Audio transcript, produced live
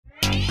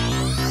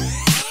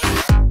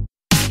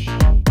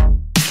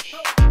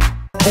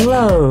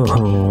Hello,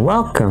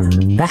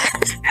 welcome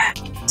back,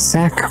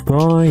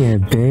 Sackboy, a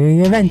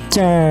big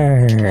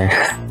adventure.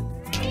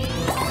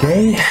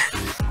 Today,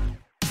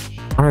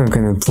 I'm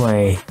gonna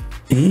play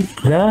Beat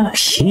the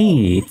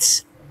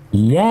Sheets.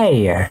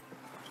 Yeah,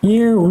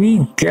 here we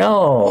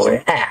go.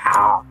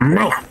 Oh,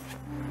 man.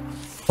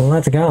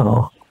 Let's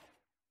go.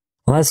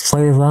 Let's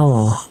play the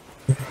level.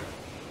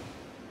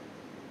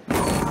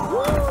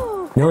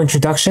 No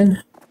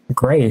introduction?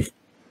 Great.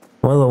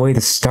 What a way to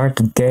start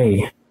the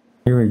day.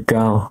 Here we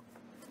go.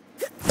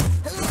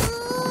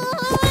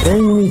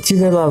 Bring me to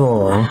the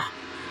level.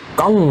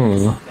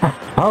 Gong!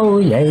 Oh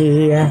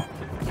yeah!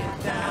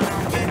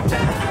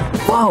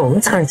 Whoa,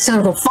 it's gonna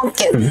sound like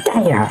funkin'!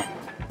 Yeah!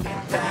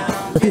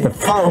 Look at the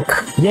funk!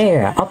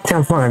 Yeah!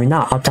 Uptown Funk, I mean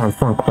not Uptown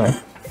Funk, but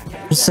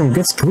just some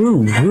good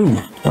groove.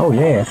 Oh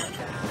yeah!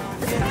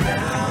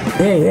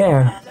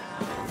 Yeah!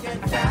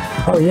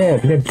 Oh yeah,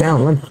 get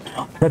down,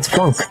 let's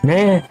funk,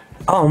 man!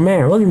 Oh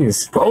man, look at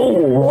this!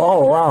 Oh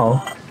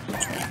wow!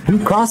 New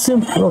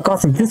costume? Little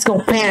costume disco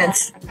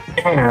pants!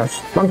 Yeah,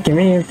 funky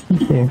man.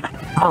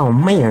 Oh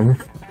man.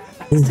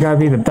 This has gotta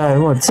be the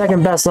best one.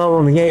 Second best level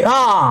in the game.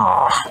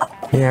 Ah!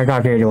 Oh! Yeah, I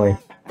got carried away.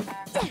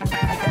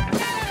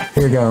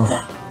 Here we go.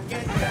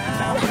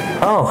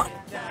 Oh!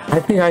 I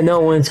think I know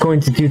when it's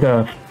going to do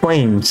the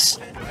flames.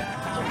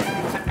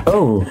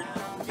 Oh!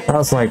 That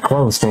was like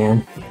close,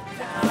 man.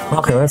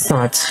 Okay, let's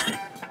not.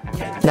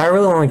 I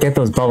really want to get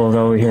those bubbles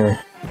over here.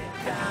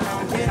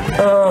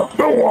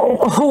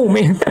 Oh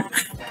man!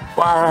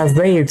 Wow,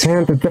 they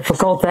turned the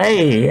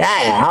difficulty.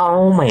 Yeah,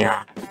 oh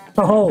man.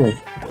 Oh.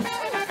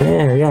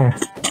 Yeah.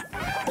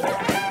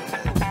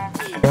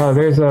 Oh,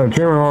 there's a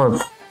dreamer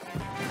orb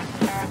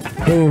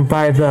hanging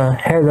by the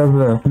head of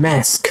the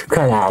mask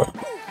cutout.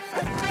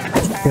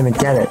 Gonna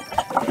get it.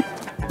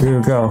 Here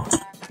we go.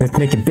 Let's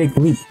make a big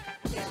leap.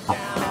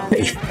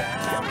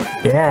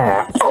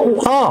 Yeah.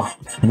 Oh!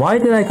 Why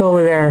did I go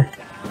over there?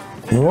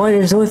 What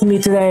is with me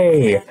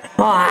today?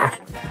 Ah!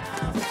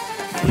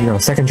 You know,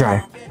 second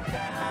try.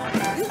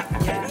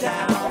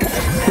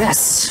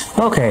 Yes!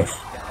 Okay.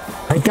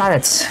 I got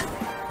it.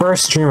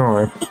 First dreamer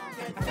orb.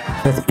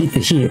 Let's beat the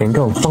heat and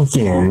go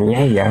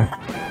funkin'. Yeah.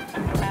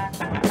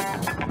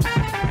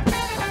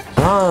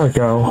 I'll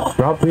go.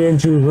 Drop me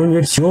into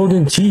your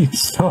golden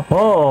cheeks.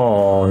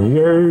 Oh,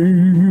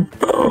 yay.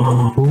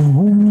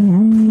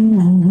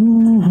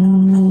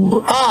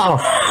 Oh!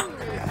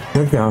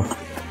 Let's go.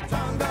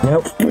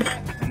 Nope.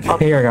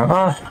 Okay, here we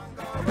go.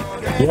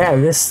 Yeah,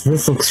 this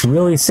looks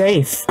really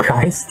safe,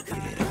 guys.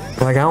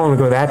 Like, I don't want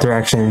to go that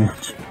direction.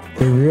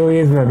 It really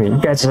is nothing. You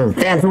guys are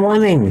dance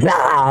warning.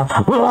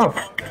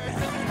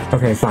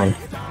 Okay, fine.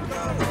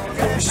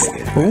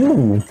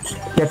 Ooh.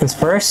 Get this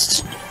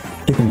first.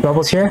 Get some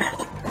bubbles here.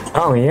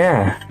 Oh,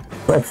 yeah.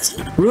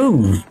 Let's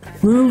groove.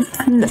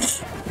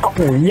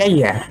 Oh,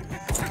 yeah.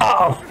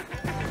 Oh.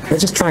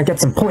 Let's just try and get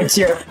some points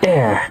here.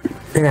 Yeah.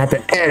 Gonna have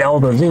to add all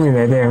the zooming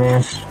there,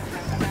 man.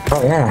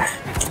 Oh, yeah.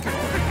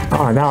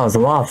 Oh, that was a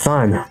lot of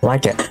fun.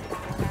 Like it.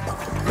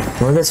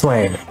 Go this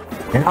way.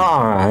 And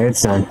alright,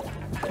 it's done.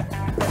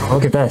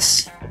 Look at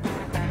this.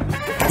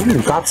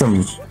 Ooh, got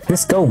some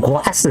disco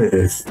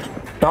glasses.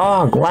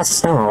 Oh,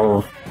 glass.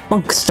 Oh,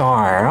 Funk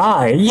Star.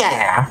 Oh,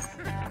 yeah.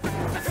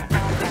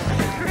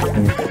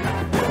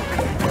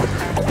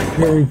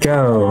 Here we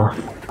go.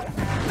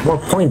 More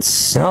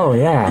points. Oh,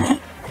 yeah.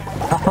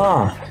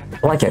 Haha.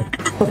 Like it.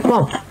 Come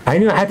on. I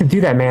knew I had to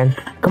do that, man.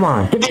 Come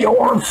on. Give me your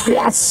orb.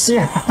 Yes.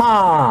 Yeah.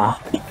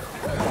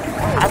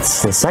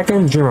 That's the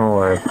second dreamer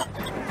orb.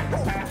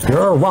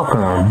 You're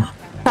welcome.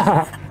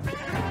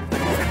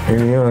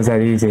 It was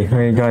that easy.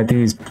 All you gotta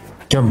do is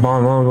jump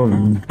on one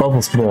of those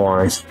bubble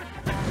spores.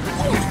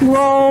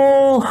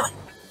 Whoa!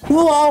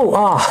 Whoa!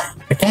 Ah!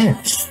 I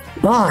can't.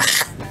 Ah!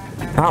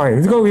 Alright,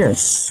 let's go over here.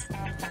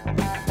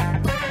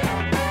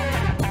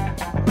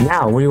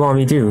 Now, what do you want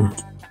me to do?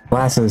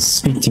 Glasses,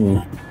 speak to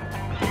me.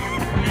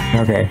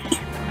 Okay.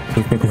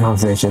 Let's get the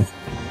conversation.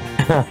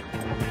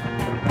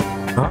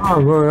 Oh,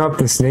 I'm going up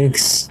the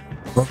snakes.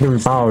 Look at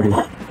everybody.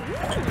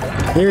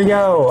 Here we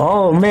go.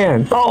 Oh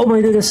man. Oh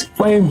my goodness.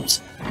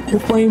 Flames. The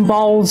flame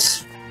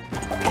balls.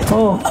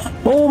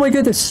 Oh my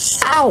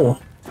goodness. Ow.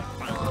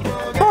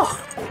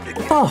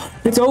 Oh,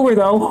 it's over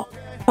though.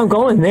 I'm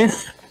going, man.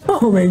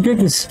 Oh my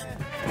goodness.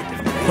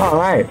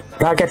 Alright.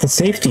 Gotta get to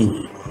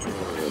safety.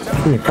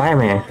 Hey,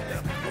 fireman.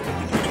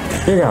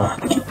 Here we go.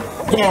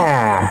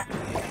 Yeah.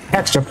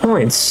 Extra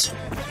points.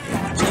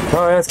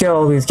 Oh, let's get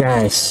all these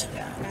guys.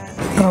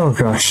 Oh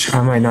gosh.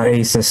 I might not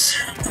ace this.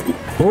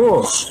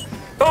 Whoa.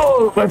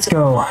 Oh, let's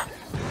go.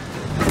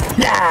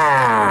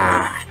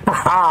 Yeah!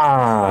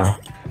 Haha!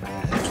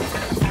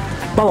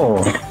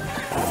 Oh!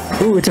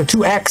 Ooh, it's a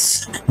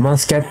 2x!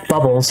 Must get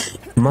bubbles.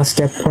 Must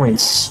get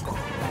points.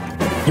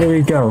 Here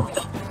we go.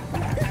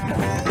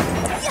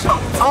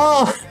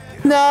 Oh!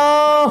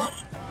 No!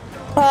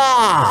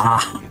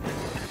 Ah!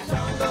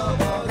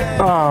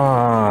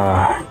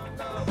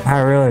 Oh! I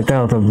really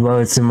felt the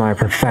blows in my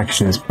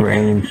perfectionist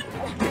brain.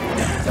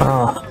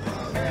 Oh.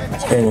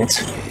 Dang it.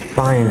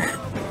 Fine.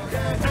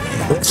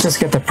 Let's just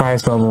get the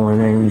prize bubble and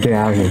then get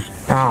out of here.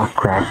 Ah,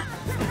 crap.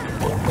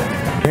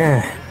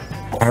 Yeah,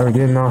 I really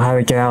didn't know how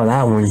to get out of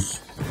that one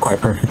quite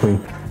perfectly.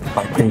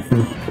 Quite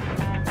painfully.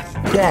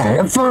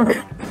 Yeah, funk!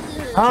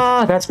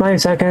 Ah, that's my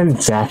second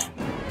death.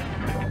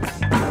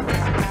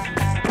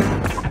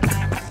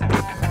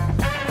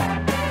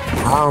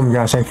 Oh my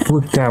gosh, I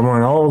flipped that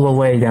one all the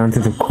way down to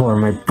the core of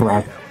my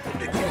breath.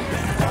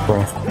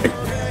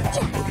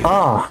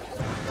 Oh,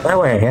 by the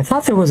way, I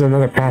thought there was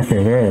another path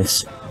there. There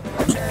is.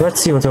 Let's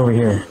see what's over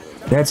here.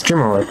 That's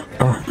Dream Orb.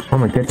 Oh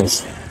my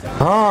goodness.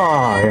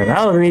 Oh, yeah,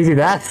 that was an easy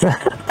death.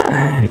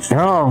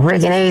 Oh,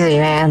 freaking easy,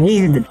 man.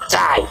 Easy to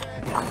die.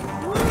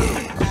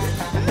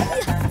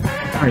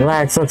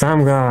 Relax, I'm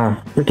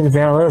gonna freaking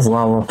fail this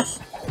level.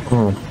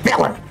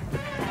 Fail it!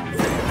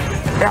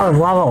 Fail this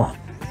level!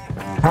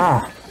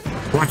 Ah,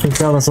 watch me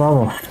fail this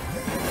level.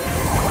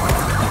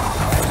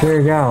 Here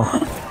we go.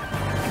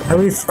 At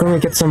least let me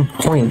get some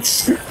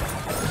points.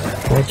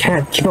 I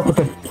can't keep up with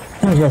the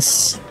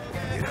this.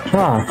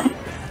 Ah.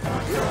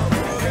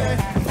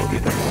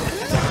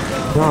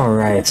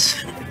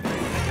 Alright.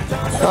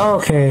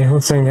 Okay,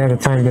 looks like I had to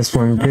time this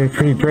one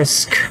pretty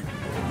brisk.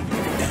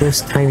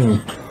 Brisk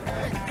timing.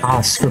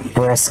 Ah, super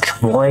brisk,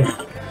 boy.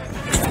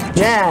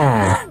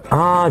 Yeah!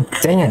 Aw,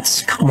 dang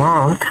it. Come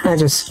on, can I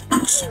just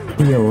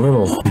be a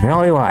little...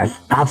 Tell you what,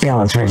 I'll fail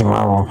this freaking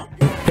level.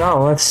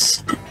 Go,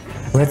 let's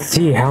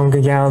see how I'm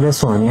gonna get out of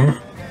this one, yeah?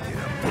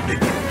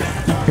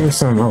 Here's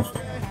some...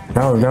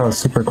 Oh, that was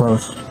super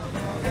close.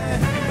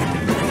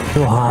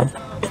 So hot.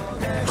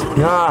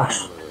 Ah!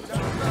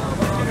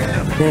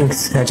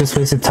 Thanks, I just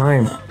wasted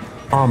time.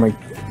 Oh my...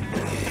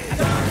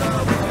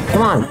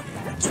 Come on!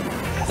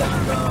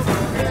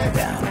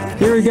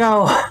 Here we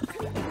go!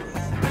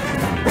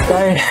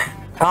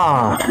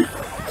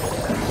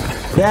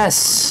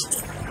 Yes!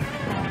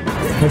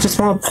 I just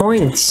want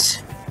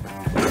points!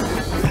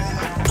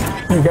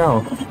 Here we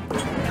go.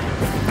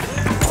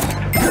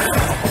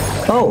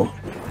 Oh!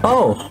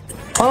 Oh!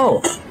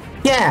 Oh!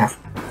 Yeah!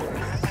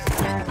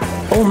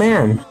 Oh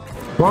man!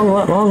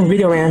 Long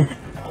video, man.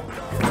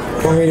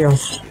 Long video.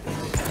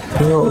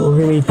 We're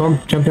really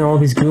jumping all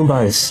these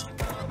Goombas.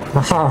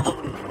 Haha!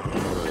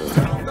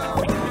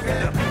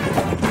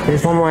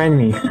 There's one more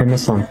enemy. I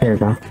missed one. There we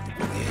go.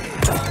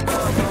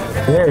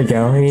 There we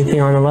go. Anything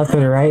on the left or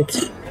the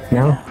right?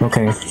 No?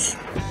 Okay.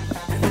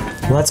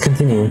 Let's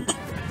continue.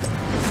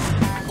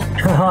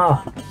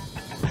 Haha!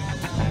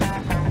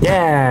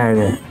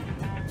 Yeah!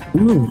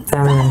 Ooh!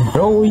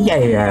 Oh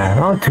yeah!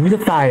 On to the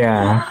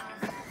fire!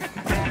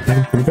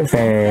 To the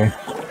fire!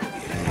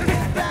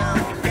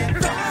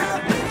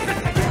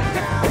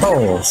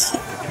 Oh!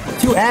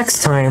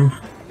 2x time!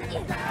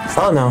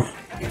 Oh no!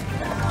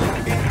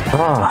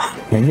 Ah,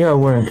 I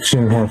knew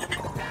shouldn't have.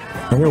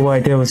 I knew what I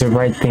did was the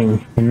right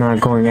thing, and not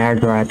going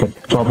aggro at the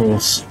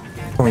bubbles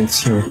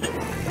points here.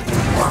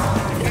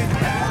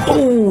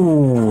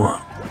 Oh!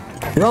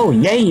 Oh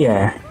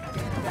yeah!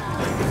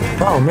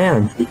 Oh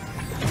man!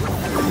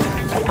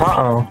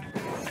 Uh-oh.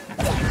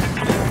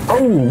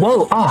 Oh,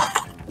 whoa! Ah!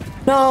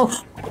 No!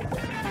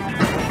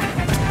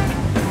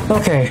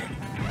 Okay.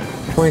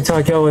 Wait till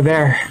I get over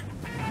there.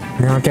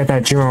 And I'll get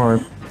that Dream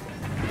Orb.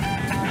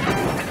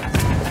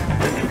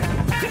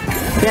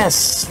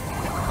 Yes!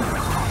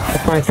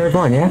 That's my third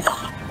one, yeah?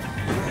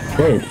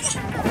 Great.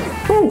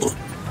 Woo!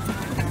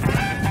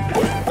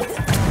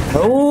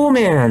 Oh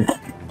man!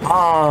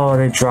 Oh,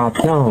 they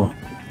dropped. No.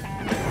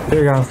 Here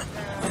we go.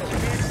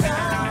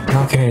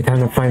 Okay, time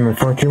to find my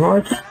fourth Dream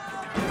Orb.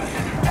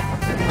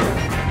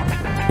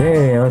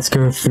 Hey, let's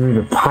go through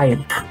the pipe.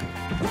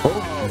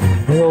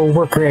 Oh, little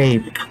worker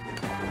ape.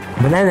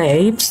 Banana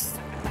apes?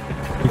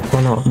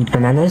 Wanna eat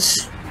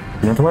bananas?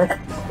 Not work?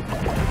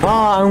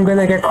 Oh, I'm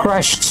gonna get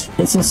crushed.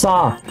 It's a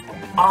saw.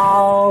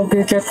 Oh, I'm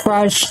gonna get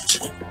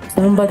crushed.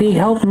 Somebody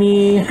help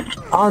me.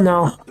 Oh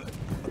no.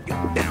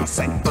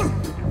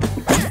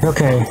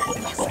 Okay.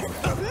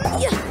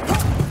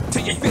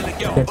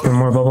 Get some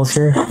more bubbles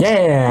here.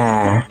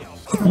 Yeah!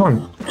 Come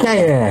on.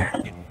 Yeah!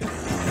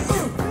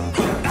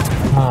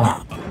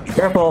 Ah,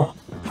 careful.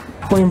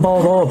 Playing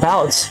ball all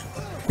about.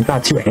 We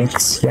got 2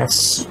 eggs.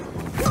 Yes.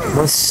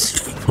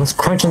 Let's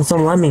crunch on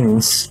some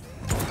lemmings.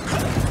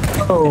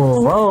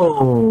 Oh,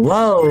 whoa,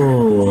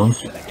 whoa!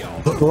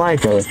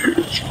 Like a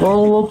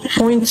little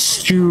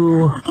points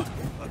to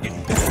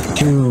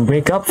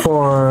make up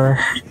for,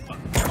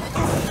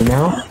 you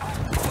know?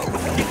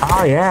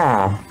 Oh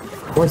yeah,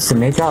 points to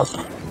make up.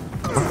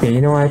 Okay,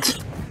 you know what?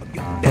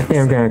 I think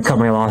I'm gonna cut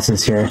my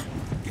losses here.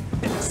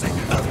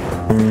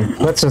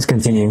 Let's just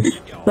continue.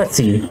 Let's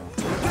see.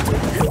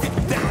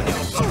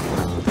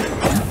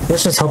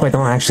 Let's just hope I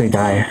don't actually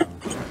die.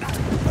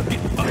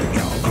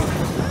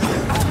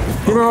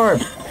 Dream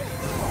Orb!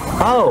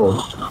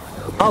 Oh!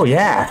 Oh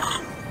yeah!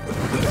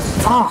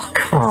 Oh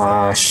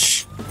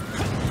gosh!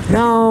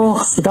 No!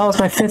 That was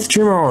my 5th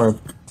Dream Orb!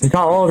 We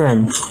got all of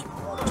them!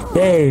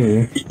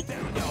 Yay!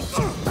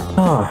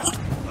 Oh!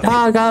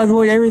 Ah, I gotta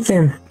avoid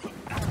everything!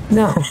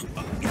 No!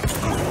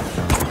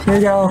 Here we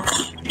go!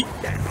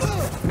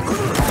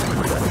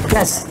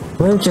 Yes!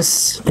 We'll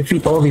just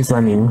defeat all these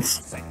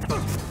lemmings.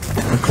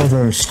 I call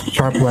those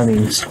sharp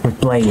lemmings with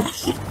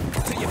blades.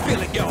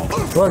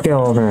 Look at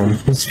all of them.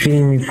 It's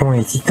feeding me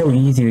points. It's so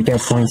easy to get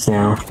points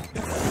now.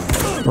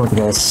 Look at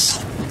this.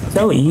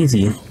 So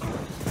easy.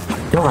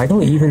 No, I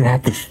don't even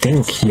have to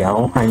think,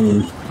 yo. I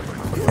mean,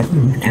 I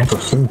don't even have to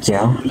think,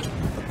 yo.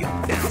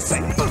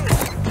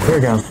 Here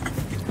we go.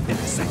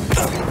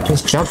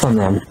 Just jump on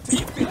them.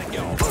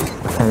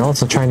 And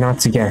also try not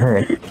to get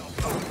hurt.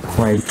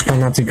 Like, try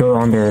not to go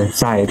on their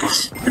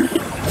sides.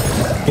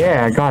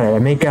 Yeah, I got it. I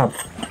make up.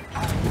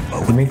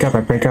 I make up,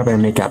 I break up, and I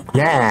make up.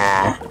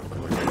 Yeah!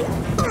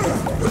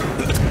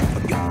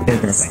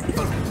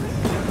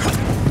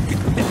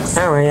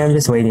 Alright, I'm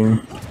just waiting.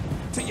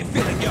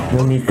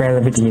 No need for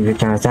elevator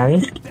music now,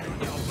 sorry.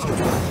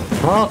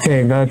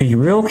 Okay, gotta be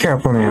real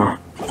careful now.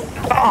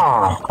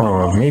 Ah!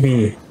 Oh,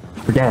 maybe...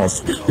 Forget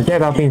it. Forget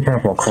about being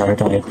careful,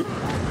 Crocodile.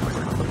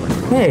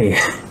 Hey!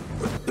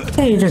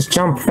 Hey, you just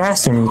jump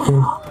faster,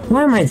 Nathan.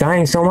 Why am I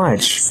dying so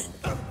much?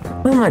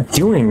 What am I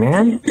doing,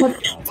 man? What?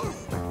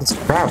 This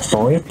crap,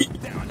 boy.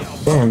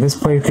 Damn, this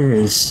playthrough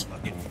is...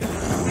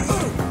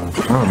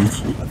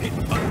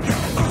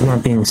 I'm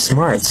not being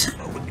smart.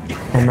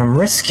 And I'm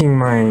risking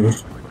my...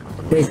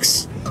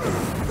 Fakes.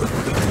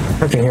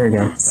 Okay, here we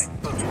go.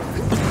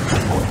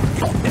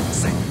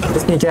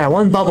 Just need to get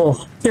one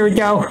bubble. Here we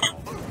go.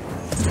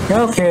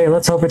 Okay,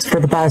 let's hope it's for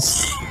the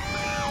best.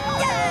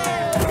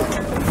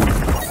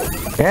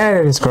 Yeah,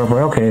 it is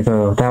Scoreboard. Okay,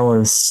 so that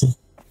was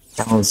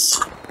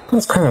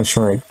kind of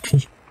short.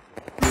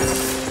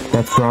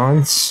 That's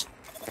bronze.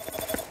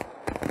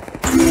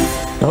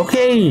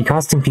 Okay,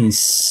 costume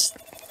piece.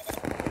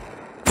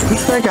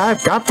 Looks like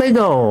I've got the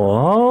goal.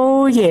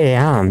 Oh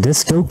yeah, I'm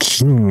Disco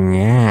King.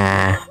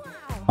 Yeah.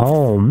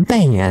 Oh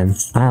man,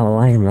 I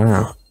like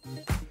that.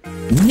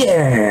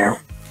 Yeah.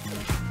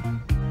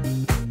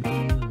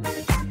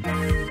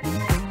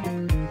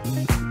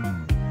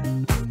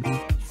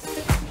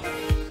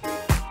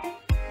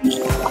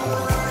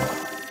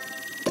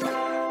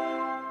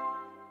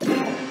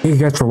 Thank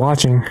you guys for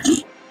watching.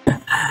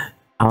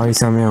 I'll always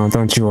come out,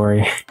 don't you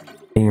worry.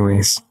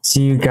 Anyways,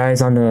 see you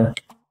guys on the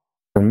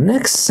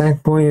next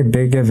Sackboy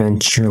Big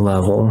Adventure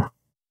level.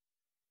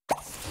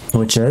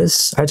 Which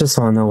is, I just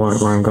want to know where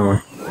I'm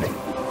going.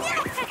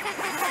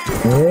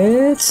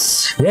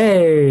 It's,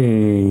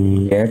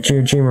 yay!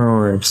 Extra Dreamer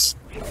Orbs.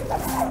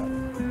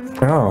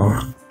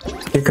 Oh,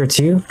 sticker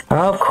 2?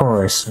 Of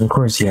course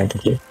you had to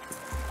do.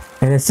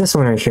 And it's this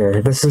one right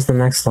here. This is the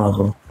next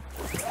level.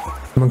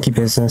 Monkey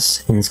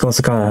business, and it's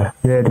also got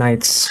a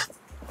Knight's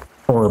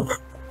orb.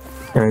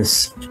 Alright,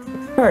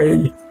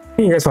 thank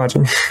you guys for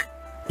watching.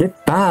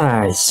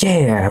 Goodbye,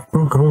 yeah,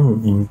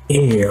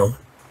 yeah.